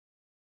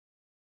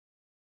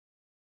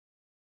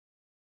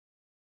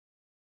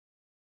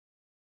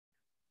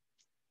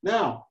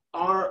Now,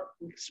 our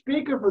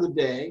speaker for the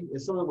day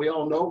is someone we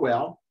all know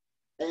well,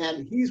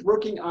 and he's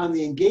working on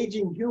the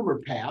engaging humor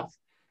path.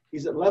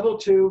 He's at level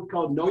 2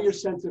 called Know Your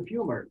Sense of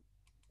Humor.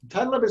 The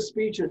title of his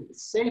speech is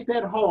Safe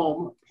at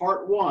Home,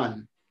 Part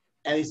 1.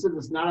 And he says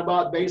it's not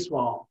about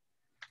baseball.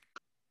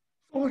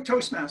 Fellow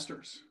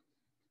Toastmasters,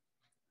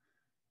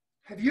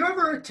 have you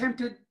ever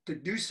attempted to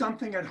do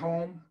something at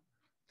home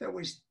that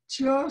was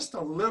just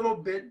a little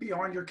bit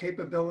beyond your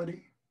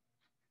capability?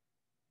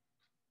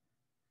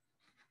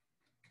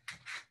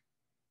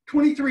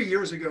 23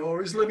 years ago, I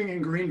was living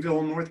in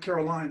Greenville, North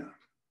Carolina.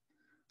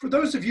 For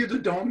those of you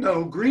that don't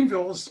know,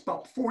 Greenville is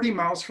about 40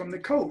 miles from the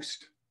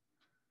coast.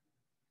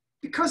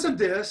 Because of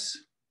this,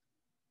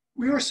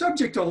 we are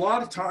subject a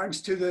lot of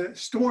times to the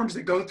storms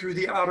that go through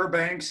the Outer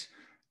Banks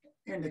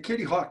and the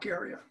Kitty Hawk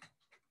area.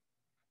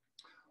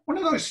 One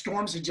of those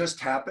storms had just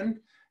happened,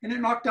 and it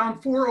knocked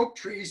down 4 oak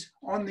trees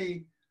on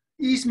the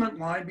easement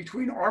line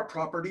between our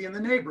property and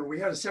the neighbor. We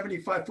had a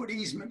 75-foot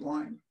easement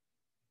line.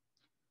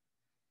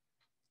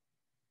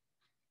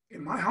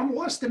 In my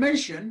humble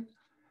estimation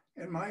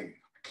and my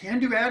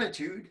can-do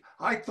attitude,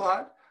 I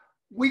thought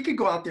we could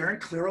go out there and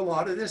clear a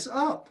lot of this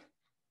up.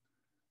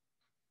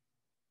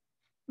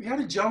 We had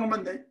a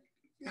gentleman that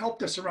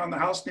helped us around the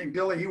house named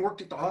Billy. He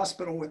worked at the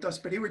hospital with us,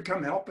 but he would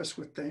come help us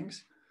with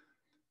things.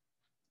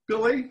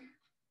 Billy,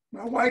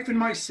 my wife, and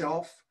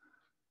myself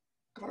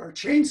got our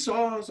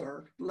chainsaws,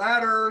 our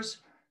ladders,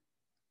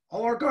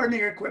 all our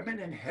gardening equipment,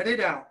 and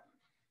headed out.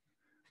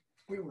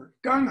 We were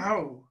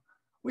gung-ho.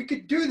 We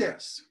could do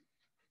this.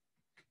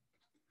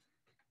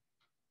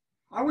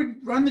 I would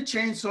run the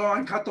chainsaw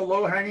and cut the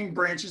low-hanging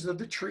branches of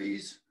the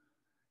trees,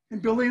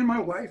 and Billy and my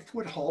wife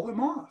would haul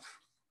them off.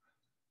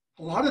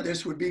 A lot of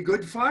this would be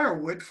good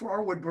firewood for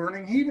our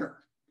wood-burning heater.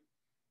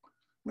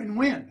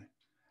 Win-win.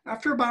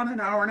 After about an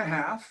hour and a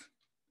half,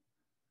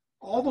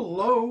 all the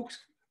low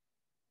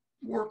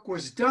work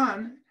was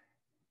done,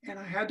 and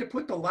I had to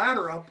put the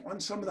ladder up on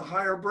some of the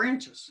higher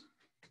branches.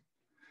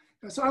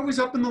 As I was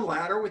up in the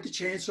ladder with the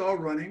chainsaw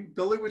running,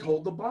 Billy would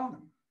hold the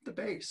bottom, the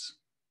base.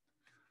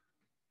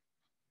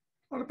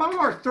 At about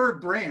our 3rd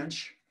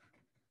branch,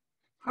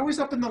 I was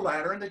up in the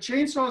ladder and the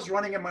chainsaw is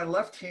running in my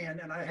left hand,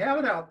 and I have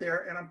it out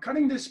there and I'm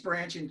cutting this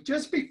branch, and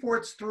just before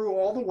it's through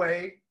all the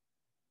way,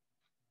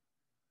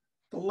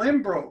 the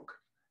limb broke.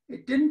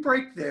 It didn't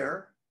break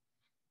there.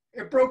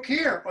 It broke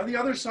here on the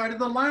other side of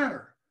the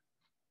ladder.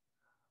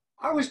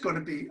 I was going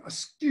to be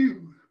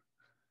askew.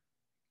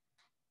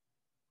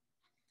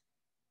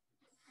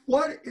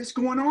 What is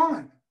going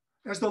on?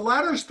 As the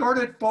ladder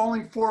started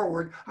falling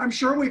forward, I'm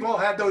sure we've all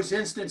had those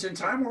instances in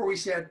time where we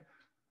said,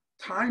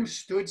 time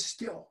stood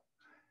still.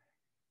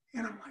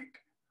 And I'm like,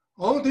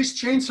 oh,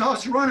 this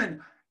chainsaw's running.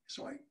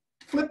 So I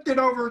flipped it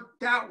over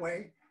that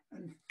way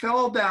and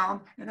fell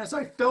down. And as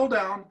I fell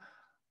down,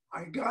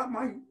 I got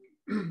my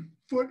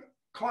foot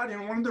caught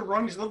in one of the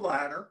rungs of the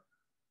ladder.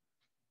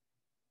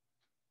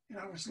 And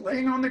I was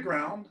laying on the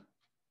ground.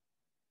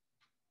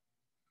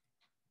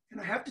 And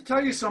I have to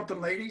tell you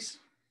something, ladies.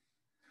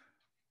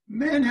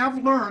 Men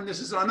have learned,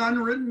 this is an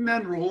unwritten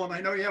men rule, and I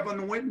know you have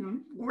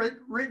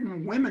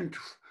unwritten women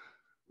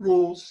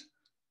rules.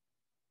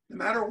 No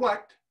matter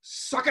what,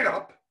 suck it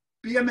up,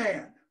 be a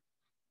man.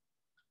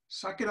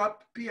 Suck it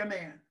up, be a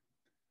man.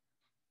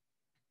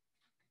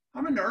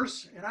 I'm a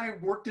nurse, and I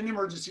worked in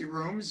emergency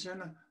rooms,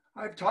 and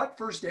I've taught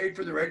first aid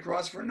for the Red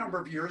Cross for a number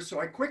of years, so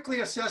I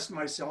quickly assessed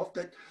myself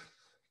that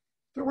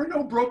there were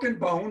no broken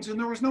bones and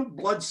there was no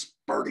blood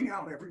spurting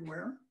out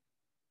everywhere.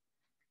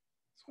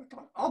 So I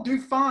thought, I'll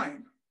do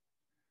fine.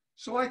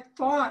 So I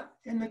thought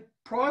in the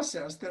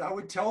process that I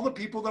would tell the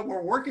people that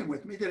were working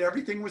with me that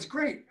everything was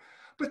great.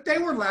 But they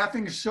were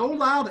laughing so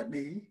loud at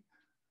me,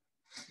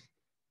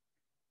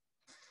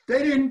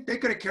 they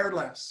could have cared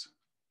less.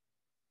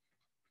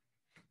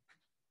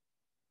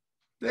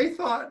 They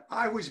thought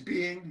I was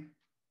being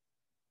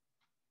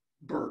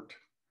Bert.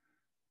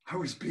 I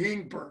was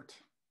being Bert.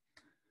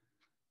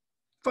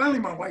 Finally,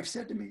 my wife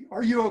said to me,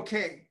 "Are you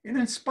okay?" And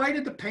in spite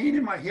of the pain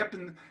in my hip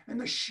and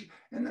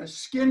the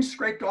skin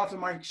scraped off of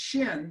my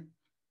shin,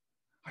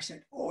 I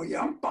said, "Oh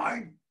yeah, I'm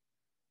fine."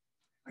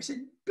 I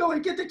said, "Billy,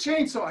 get the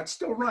chainsaw. It's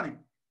still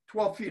running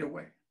 12 feet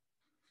away."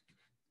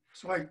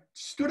 So I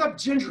stood up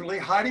gingerly,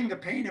 hiding the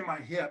pain in my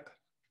hip.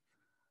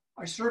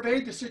 I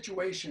surveyed the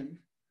situation.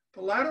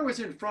 The ladder was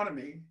in front of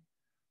me.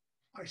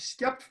 I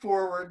stepped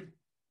forward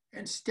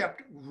and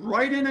stepped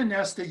right in a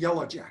nest of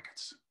yellow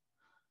jackets.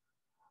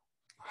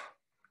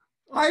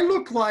 I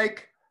looked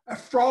like a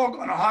frog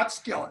on a hot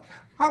skillet.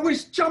 I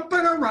was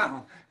jumping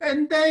around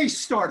and they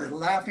started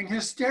laughing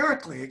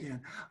hysterically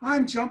again.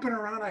 I'm jumping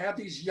around. I have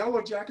these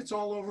yellow jackets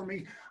all over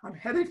me. I'm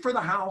headed for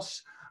the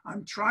house.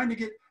 I'm trying to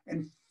get,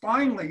 and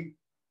finally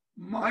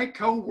my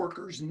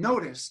co-workers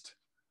noticed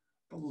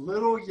the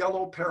little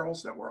yellow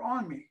perils that were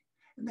on me,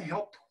 and they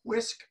helped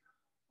whisk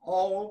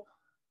all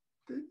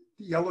the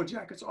yellow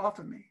jackets off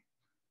of me.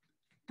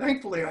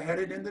 Thankfully, I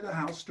headed into the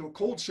house to a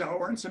cold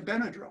shower and some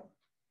Benadryl.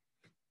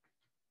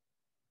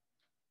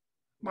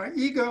 My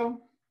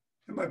ego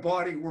and my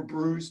body were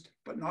bruised,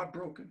 but not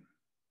broken.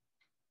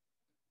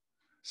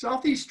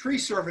 Southeast Tree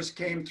Service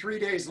came 3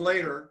 days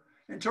later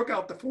and took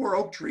out the 4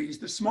 oak trees,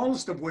 the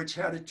smallest of which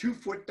had a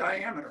 2-foot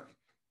diameter.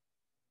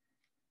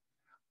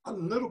 A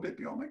little bit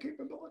beyond my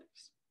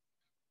capabilities.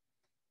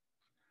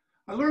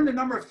 I learned a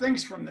number of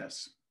things from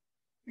this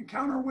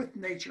encounter with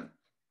nature.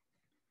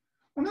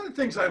 One of the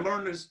things I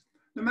learned is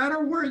no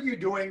matter what you're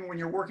doing when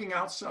you're working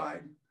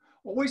outside,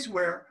 always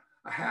wear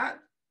a hat,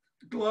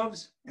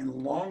 gloves,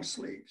 and long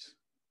sleeves.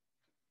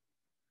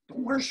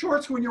 Don't wear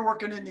shorts when you're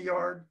working in the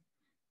yard.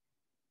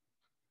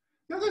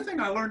 The other thing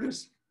I learned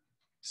is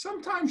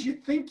sometimes you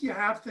think you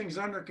have things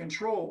under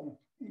control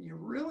and you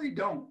really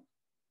don't.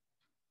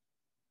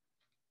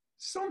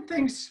 Some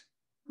things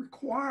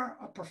require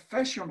a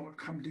professional to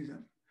come do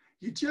them.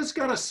 You just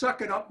got to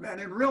suck it up, man,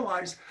 and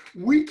realize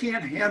we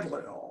can't handle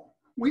it all.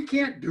 We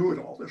can't do it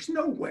all. There's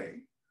no way.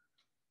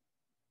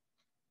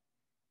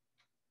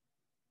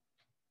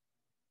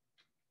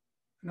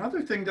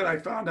 Another thing that I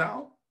found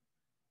out,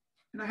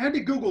 and I had to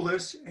Google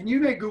this, and you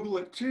may Google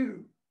it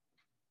too,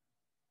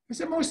 is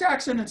that most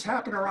accidents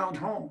happen around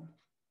home.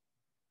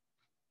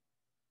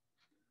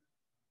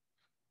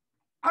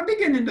 I'm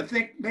beginning to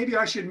think maybe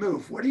I should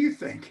move. What do you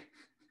think,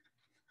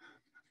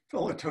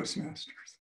 fellow Toastmasters?